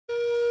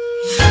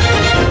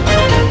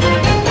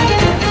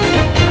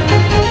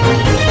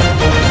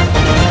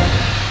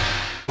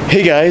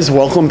Hey guys,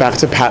 welcome back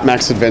to Pat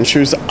Max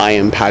Adventures. I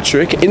am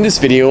Patrick. In this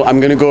video, I'm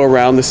gonna go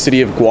around the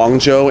city of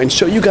Guangzhou and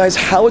show you guys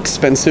how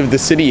expensive the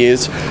city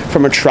is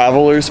from a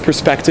traveler's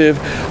perspective.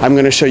 I'm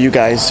gonna show you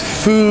guys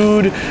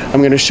food.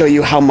 I'm gonna show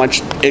you how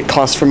much it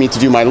costs for me to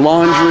do my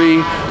laundry,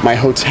 my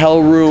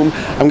hotel room.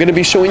 I'm gonna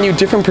be showing you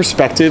different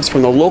perspectives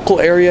from the local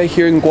area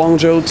here in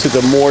Guangzhou to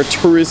the more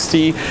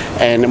touristy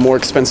and more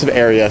expensive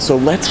area. So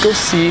let's go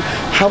see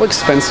how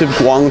expensive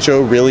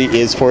Guangzhou really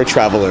is for a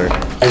traveler.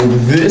 And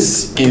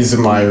this is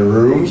my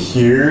room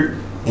here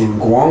in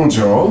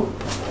Guangzhou.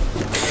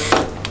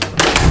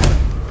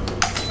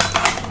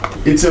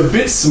 It's a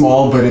bit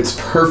small, but it's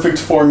perfect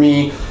for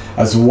me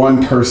as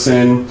one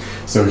person.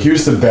 So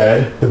here's the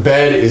bed. The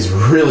bed is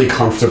really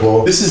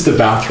comfortable. This is the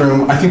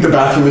bathroom. I think the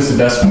bathroom is the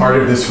best part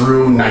of this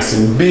room. Nice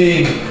and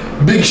big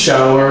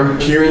shower.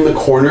 Here in the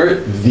corner,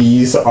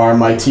 these are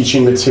my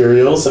teaching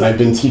materials, and I've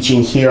been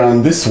teaching here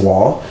on this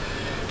wall.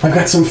 I've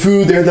got some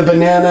food there, the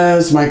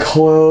bananas, my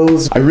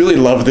clothes. I really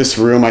love this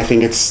room. I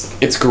think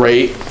it's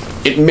great.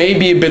 It may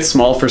be a bit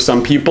small for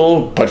some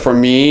people, but for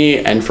me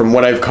and from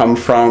what I've come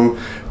from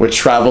with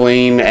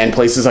traveling and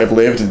places I've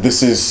lived,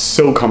 this is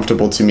so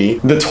comfortable to me.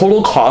 The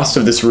total cost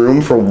of this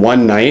room for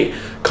one night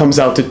comes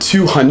out to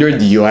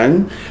 200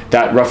 yuan.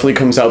 That roughly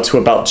comes out to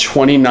about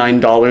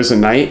 $29 a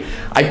night.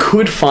 I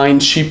could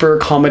find cheaper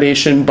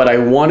accommodation, but I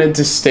wanted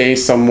to stay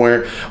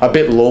somewhere a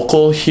bit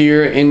local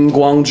here in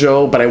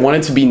Guangzhou, but I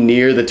wanted to be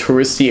near the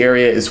touristy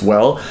area as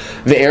well.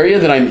 The area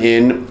that I'm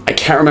in, I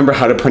can't remember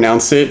how to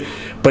pronounce it,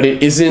 but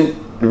it isn't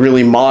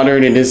really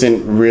modern, it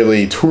isn't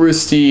really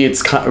touristy,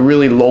 it's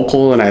really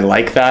local, and I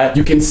like that.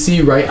 You can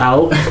see right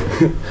out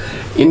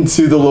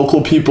into the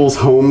local people's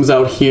homes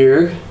out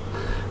here.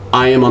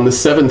 I am on the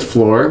 7th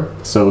floor,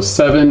 so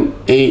 7,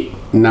 8,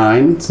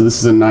 9. So this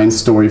is a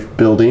 9-story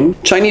building.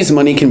 Chinese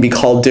money can be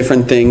called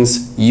different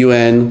things: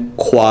 yuan,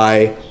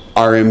 kwai,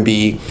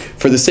 RMB.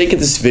 For the sake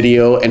of this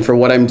video and for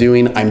what I'm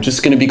doing, I'm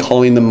just going to be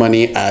calling the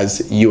money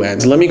as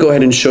yuan. So let me go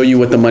ahead and show you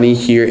what the money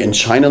here in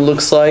China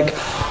looks like.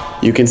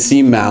 You can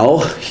see Mao,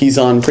 he's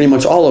on pretty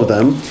much all of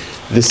them.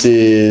 This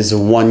is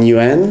 1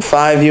 yuan,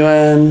 5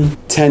 yuan,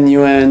 10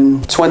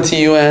 yuan, 20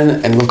 yuan,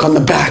 and look on the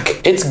back,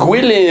 it's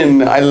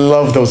Guilin. I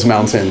love those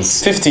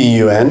mountains. 50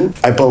 yuan,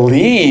 I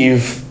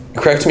believe,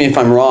 correct me if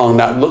I'm wrong,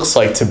 that looks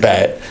like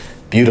Tibet.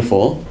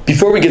 Beautiful.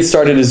 Before we get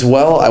started as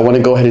well, I want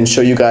to go ahead and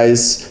show you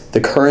guys the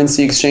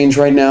currency exchange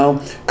right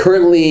now.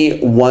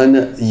 Currently,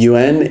 1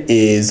 yuan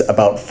is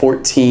about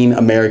 14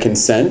 American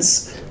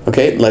cents.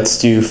 Okay, let's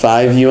do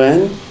 5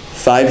 yuan.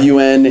 5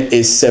 yuan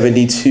is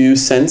 72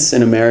 cents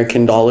in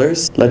American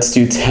dollars. Let's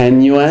do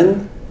 10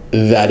 yuan.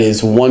 That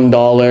is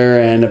 $1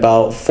 and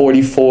about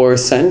 44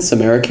 cents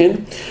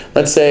American.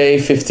 Let's say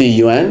 50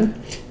 yuan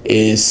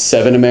is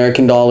 7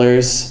 American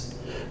dollars.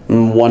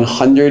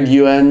 100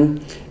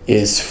 yuan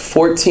is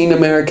 14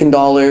 American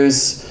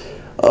dollars.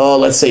 Oh,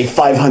 let's say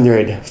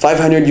 500.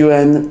 500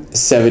 yuan,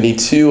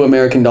 72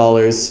 American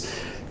dollars.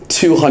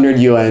 200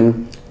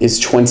 yuan is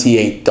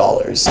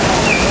 $28.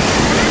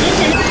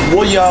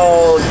 我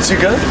要这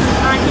个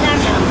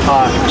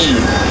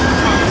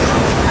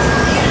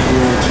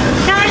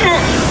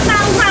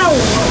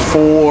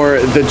For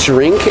the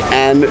drink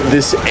and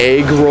this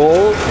egg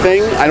roll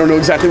thing, I don't know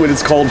exactly what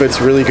it's called, but it's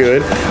really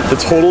good. The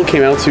total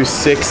came out to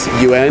 6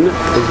 yuan.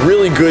 A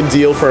really good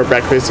deal for a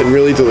breakfast and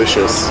really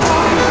delicious.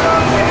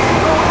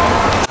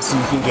 So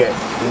you can get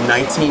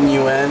 19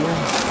 yuan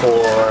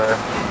for,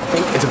 I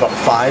think it's about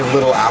 5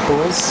 little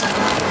apples.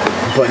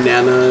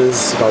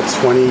 Bananas, about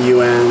 20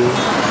 yuan.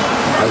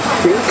 I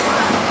think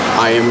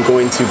I am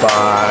going to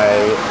buy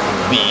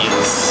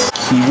these.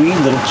 Kiwi,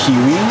 little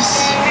kiwis.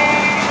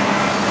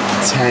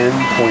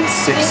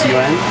 10.6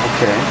 yuan.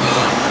 Okay.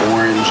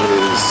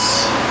 Oranges.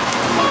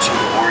 How much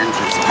are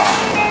oranges?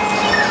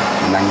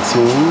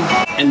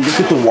 19. And look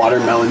at the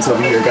watermelons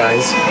over here,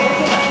 guys.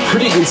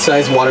 Pretty good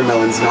sized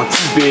watermelons. Not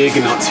too big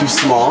and not too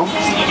small.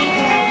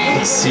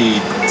 Let's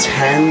see.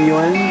 10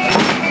 yuan.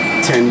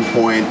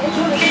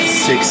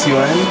 10.6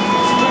 yuan.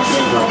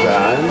 Not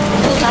bad.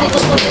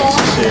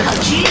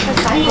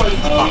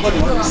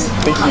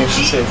 Thank you.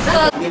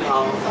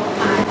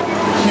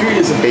 Here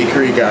is a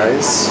bakery,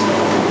 guys.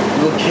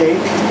 Little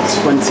cake,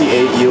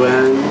 28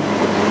 yuan.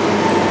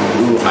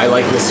 Ooh, I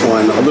like this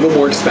one. A little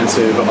more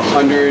expensive,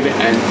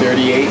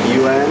 138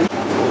 yuan.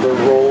 Another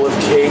roll of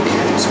cake,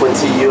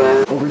 20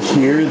 yuan. Over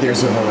here,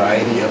 there's a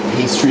variety of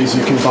pastries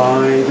you can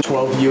buy.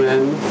 12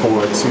 yuan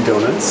for 2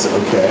 donuts.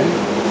 Okay.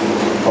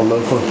 A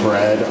loaf of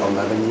bread,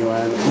 11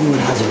 yuan. Ooh,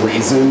 it has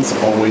raisins,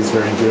 always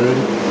very good.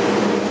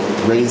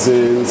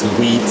 Raisins,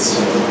 wheat,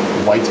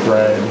 white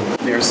bread.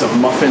 There's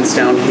some muffins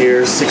down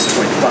here,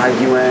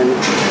 6.5 yuan.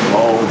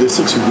 Oh, this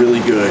looks really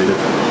good.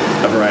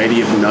 A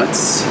variety of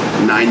nuts,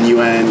 9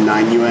 yuan,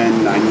 9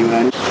 yuan, 9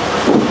 yuan.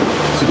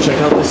 So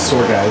check out this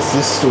store, guys.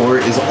 This store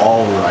is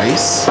all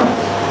rice.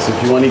 So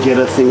if you want to get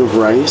a thing of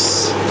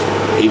rice,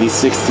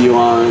 86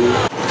 yuan.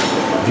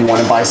 If you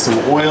want to buy some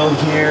oil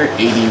here,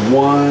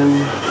 81.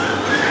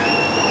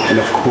 And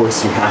of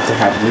course, you have to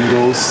have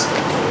noodles.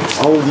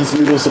 All of these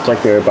noodles look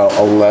like they're about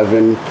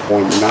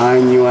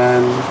 11.9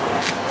 yuan.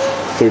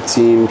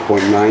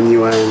 13.9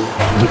 yuan.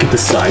 Look at the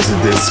size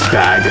of this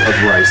bag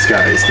of rice,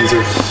 guys. These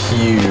are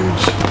huge.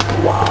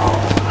 Wow.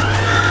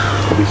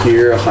 Over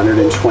here,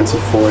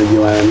 124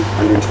 yuan,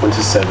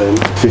 127,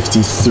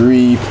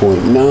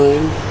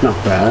 53.9, not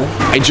bad.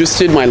 I just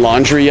did my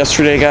laundry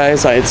yesterday,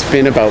 guys. It's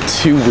been about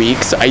 2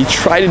 weeks. I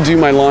try to do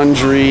my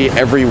laundry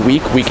every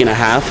week and a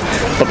half,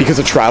 but because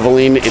of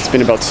traveling, it's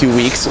been about 2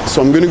 weeks.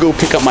 So I'm gonna go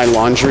pick up my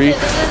laundry.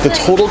 The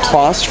total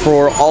cost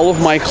for all of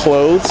my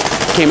clothes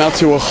came out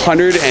to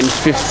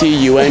 150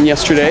 yuan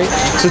yesterday.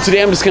 So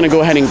today I'm just gonna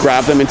go ahead and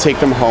grab them and take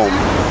them home.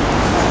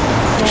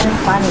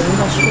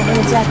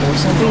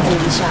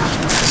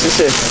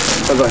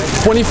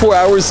 24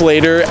 hours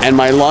later and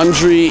my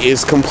laundry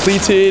is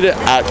completed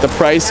at the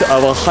price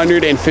of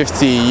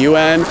 150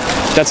 yuan.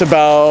 That's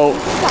about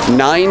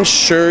 9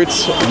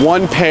 shirts,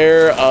 1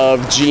 pair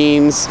of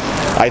jeans,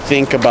 I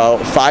think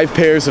about 5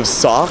 pairs of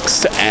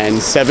socks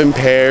and 7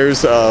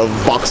 pairs of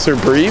boxer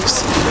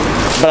briefs.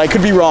 But I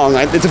could be wrong.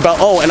 It's about,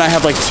 oh, and I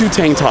have like 2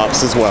 tank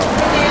tops as well.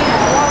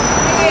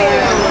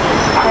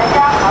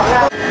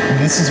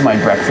 This is my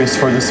breakfast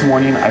for this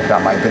morning. I've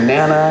got my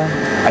banana.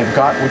 I've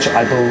got, which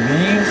I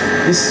believe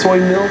is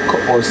soy milk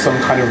or some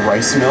kind of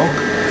rice milk.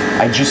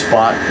 I just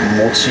bought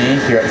mochi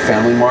here at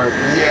Family Mart.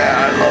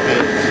 Yeah, I love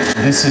it.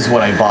 This is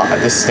what I bought at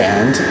the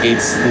stand.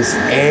 It's this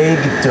egg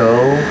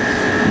dough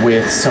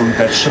with some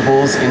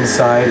vegetables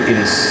inside. It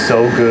is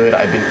so good.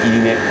 I've been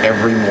eating it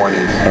every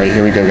morning. All right,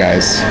 here we go,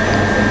 guys.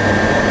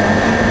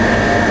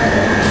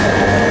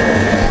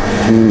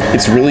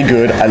 It's really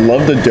good. I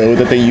love the dough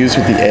that they use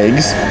with the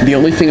eggs. The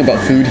only thing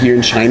about food here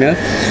in China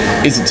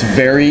is it's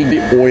very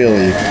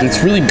oily.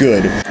 It's really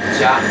good.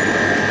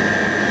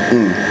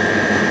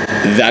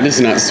 That is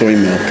not soy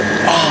milk.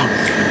 Ah,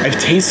 I've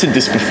tasted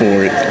this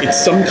before. It's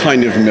some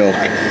kind of milk.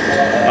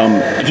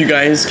 If you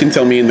guys can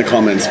tell me in the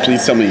comments,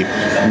 please tell me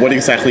what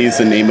exactly is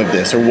the name of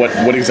this, or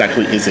what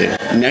exactly is it.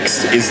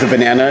 Next is the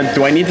banana.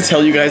 Do I need to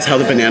tell you guys how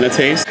the banana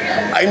tastes?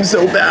 I'm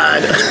so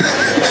bad.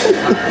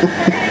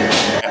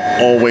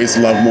 Always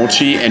love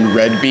mochi and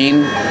red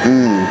bean.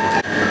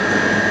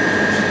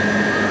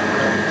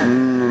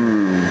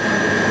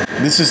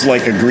 This is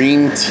like a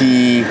green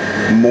tea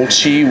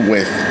mochi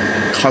with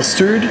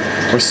custard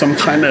or some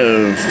kind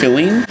of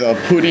filling. The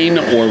pudding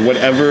or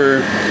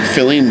whatever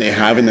filling they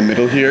have in the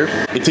middle here,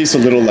 it tastes a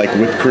little like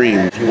whipped cream.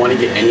 If you want to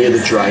get any of the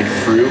dried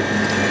fruit,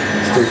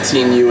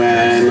 13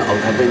 yuan,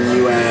 11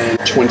 yuan,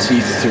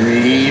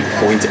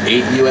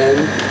 23.8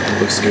 yuan.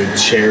 Looks good.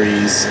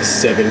 Cherries,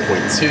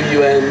 7.2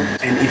 yuan.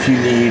 And if you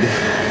need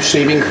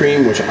shaving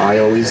cream, which I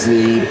always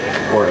need,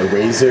 or a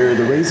razor,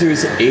 the razor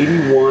is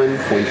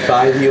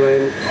 81.5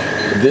 yuan.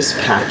 This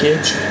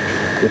package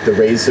with the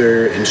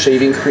razor and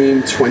shaving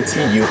cream,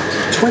 20 yuan?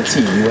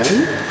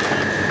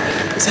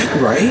 Is that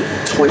right?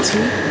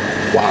 20?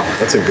 Wow,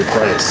 that's a good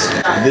price.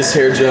 This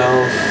hair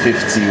gel,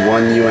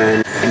 51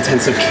 yuan.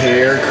 Intensive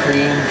care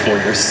cream for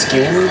your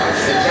skin,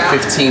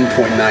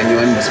 15.9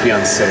 yuan, must be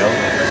on sale.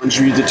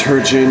 Laundry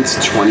detergent,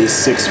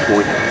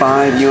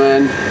 26.5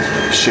 yuan.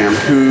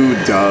 Shampoo,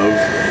 Dove,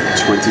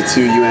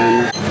 22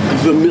 yuan.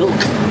 The milk,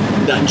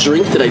 that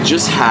drink that I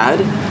just had,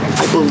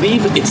 I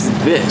believe it's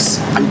this.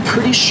 I'm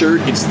pretty sure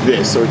it's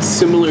this, or it's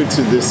similar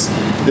to this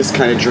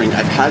kind of drink.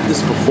 I've had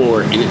this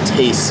before and it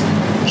tastes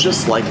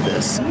just like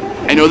this.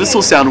 I know this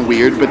will sound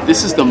weird, but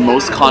this is the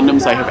most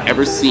condoms I have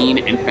ever seen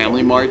in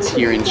Family Marts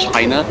here in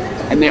China.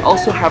 And they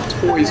also have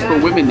toys for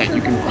women that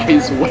you can buy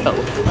as well.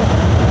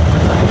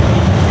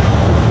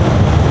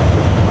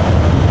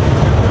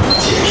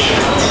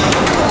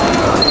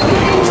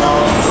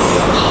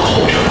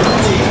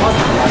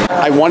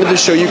 I wanted to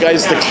show you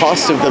guys the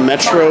cost of the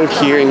metro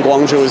here in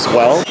Guangzhou as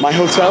well. My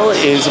hotel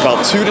is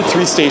about 2 to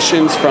 3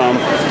 stations from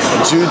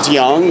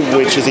Zhejiang,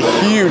 which is a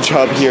huge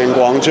hub here in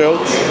Guangzhou.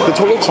 The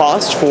total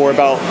cost for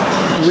about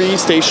 3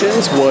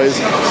 stations was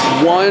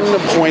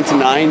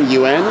 1.9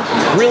 yuan.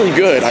 Really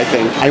good, I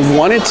think. I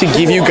wanted to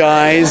give you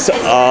guys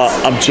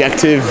an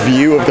objective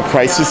view of the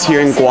prices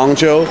here in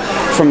Guangzhou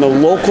from the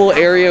local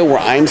area where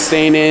I'm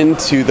staying in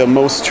to the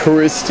most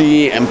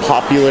touristy and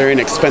popular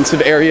and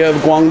expensive area of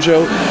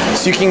Guangzhou.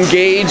 So you can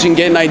gauge and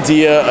get an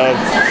idea of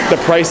the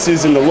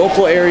prices in the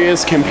local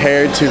areas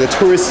compared to the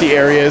touristy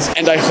areas.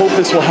 And I hope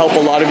this will help a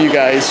lot of you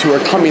guys who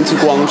are coming to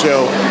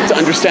Guangzhou to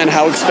understand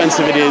how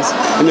expensive it is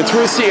in the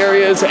touristy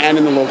areas and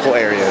in the local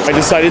areas. I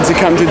decided to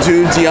come to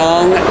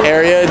Zhejiang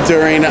area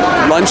during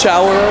lunch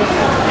hour.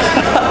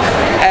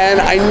 And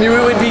I knew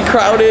it would be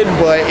crowded,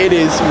 but it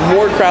is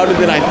more crowded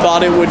than I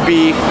thought it would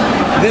be.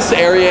 This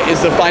area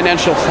is the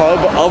financial hub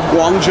of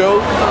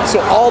Guangzhou, so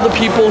all the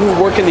people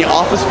who work in the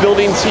office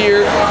buildings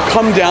here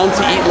come down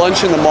to eat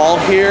lunch in the mall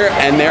here,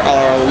 and there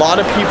are a lot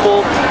of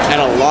people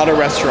and a lot of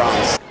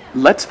restaurants.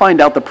 Let's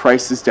find out the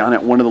prices down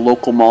at one of the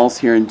local malls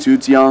here in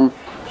Zhejiang.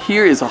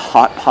 Here is a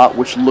hot pot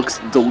which looks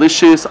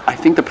delicious. I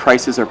think the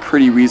prices are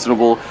pretty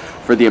reasonable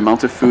for the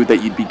amount of food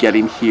that you'd be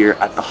getting here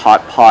at the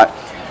hot pot.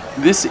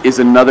 This is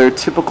another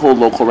typical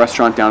local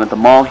restaurant down at the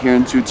mall here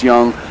in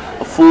Zhejiang.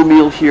 A full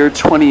meal here,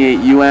 28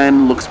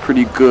 yuan, looks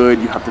pretty good.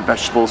 You have the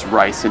vegetables,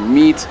 rice, and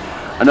meat.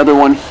 Another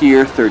one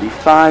here,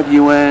 35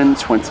 yuan,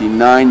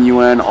 29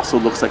 yuan. Also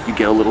looks like you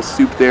get a little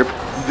soup there.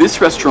 This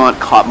restaurant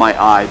caught my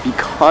eye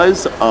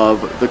because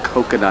of the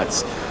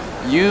coconuts.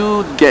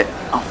 You get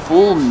a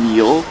full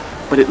meal,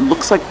 but it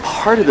looks like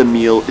part of the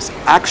meal is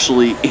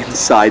actually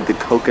inside the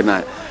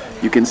coconut.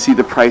 You can see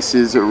the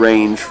prices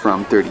range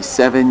from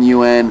 37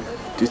 yuan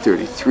to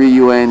 33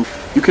 yuan.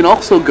 You can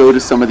also go to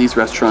some of these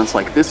restaurants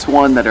like this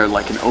one that are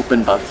like an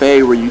open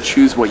buffet where you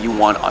choose what you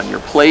want on your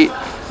plate.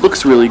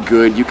 Looks really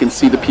good. You can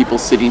see the people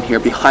sitting here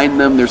behind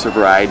them. There's a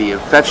variety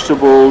of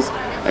vegetables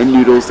and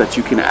noodles that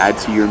you can add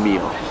to your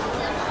meal.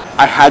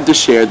 I had to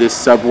share this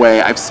Subway.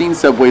 I've seen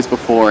Subways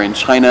before in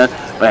China,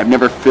 but I've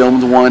never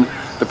filmed one.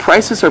 The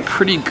prices are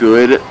pretty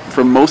good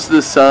for most of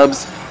the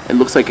subs. It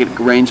looks like it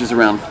ranges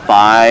around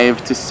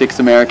 5 to 6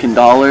 American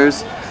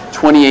dollars.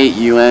 28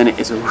 yuan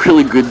is a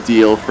really good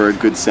deal for a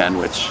good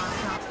sandwich.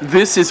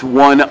 This is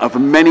one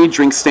of many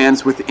drink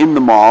stands within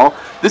the mall.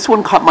 This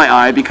one caught my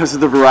eye because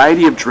of the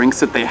variety of drinks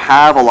that they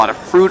have. A lot of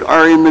fruit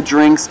are in the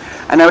drinks,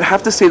 and I would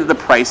have to say that the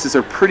prices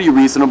are pretty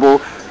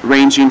reasonable,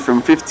 ranging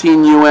from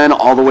 15 yuan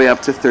all the way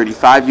up to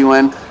 35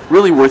 yuan.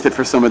 Really worth it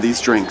for some of these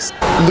drinks.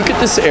 Look at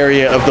this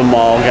area of the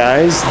mall,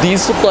 guys.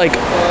 These look like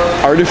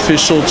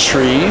artificial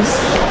trees.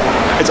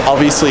 It's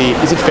obviously,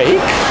 is it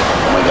fake?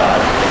 Oh my god,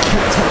 I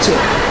can't touch it.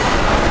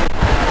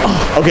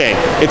 Oh, okay,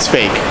 it's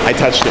fake. I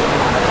touched it.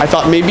 I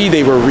thought maybe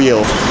they were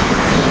real.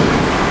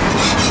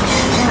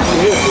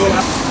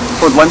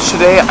 For lunch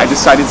today, I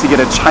decided to get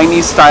a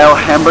Chinese-style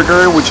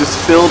hamburger, which is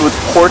filled with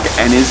pork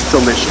and is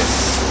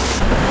delicious.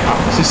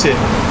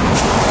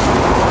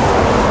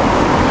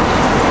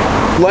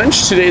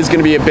 Lunch today is going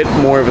to be a bit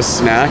more of a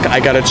snack. I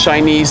got a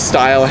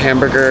Chinese-style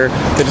hamburger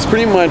that is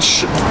pretty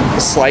much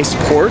sliced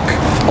pork.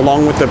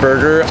 Along with the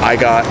burger, I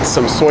got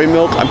some soy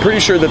milk. I'm pretty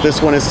sure that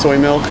this one is soy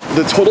milk.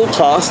 The total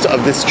cost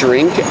of this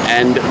drink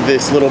and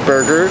this little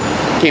burger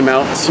came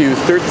out to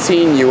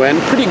 13 yuan.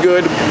 Pretty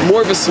good,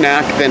 more of a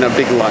snack than a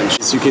big lunch.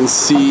 As you can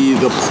see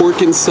the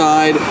pork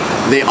inside.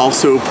 They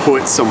also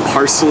put some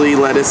parsley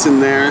lettuce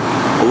in there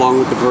along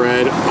with the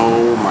bread.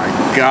 Oh my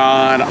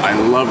god, I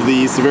love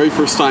these. The very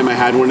first time I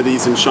had one of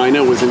these in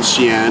China was in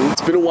Xi'an.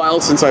 It's been a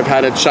while since I've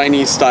had a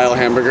Chinese-style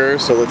hamburger,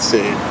 so let's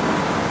see.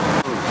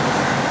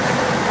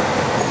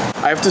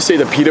 I have to say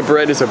the pita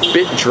bread is a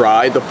bit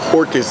dry. The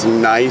pork is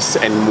nice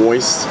and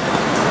moist.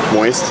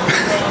 Moist?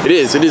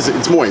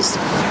 It's moist.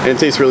 And it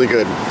tastes really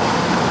good.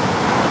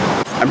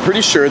 I'm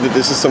pretty sure that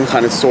this is some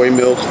kind of soy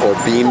milk or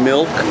bean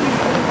milk.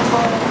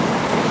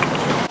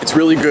 It's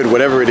really good,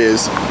 whatever it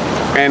is.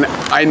 And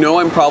I know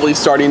I'm probably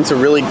starting to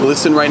really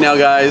glisten right now,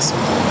 guys.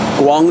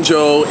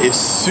 Guangzhou is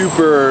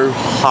super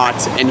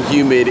hot and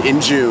humid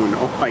in June.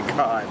 Oh my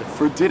god.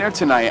 For dinner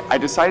tonight, I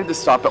decided to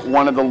stop at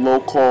one of the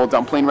local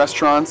dumpling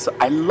restaurants.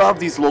 I love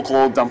these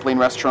local dumpling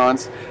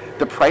restaurants.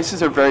 The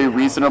prices are very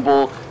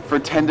reasonable. For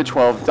 10 to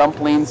 12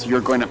 dumplings,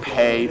 you're going to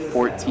pay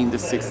 14 to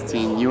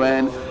 16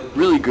 yuan.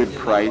 Really good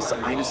price.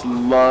 I just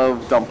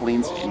love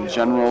dumplings in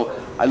general.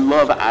 I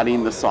love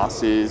adding the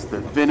sauces, the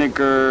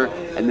vinegar,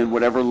 and then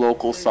whatever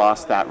local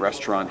sauce that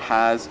restaurant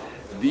has.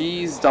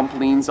 These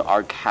dumplings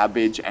are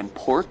cabbage and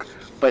pork,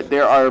 but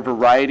there are a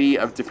variety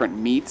of different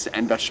meats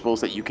and vegetables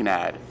that you can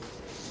add.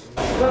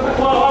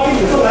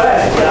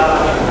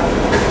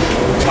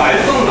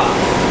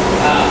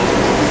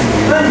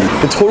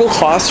 The total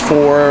cost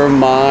for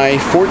my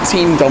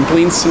 14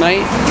 dumplings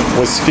tonight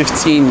was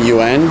 15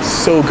 yuan.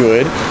 So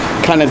good.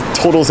 Kind of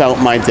totals out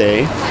my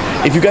day.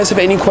 If you guys have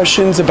any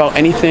questions about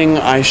anything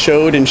I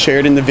showed and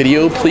shared in the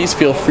video, please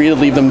feel free to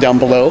leave them down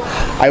below.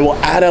 I will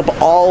add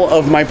up all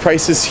of my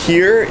prices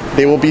here.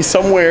 They will be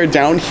somewhere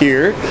down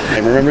here.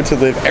 And remember to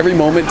live every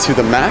moment to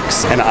the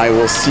max, and I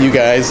will see you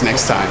guys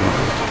next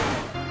time.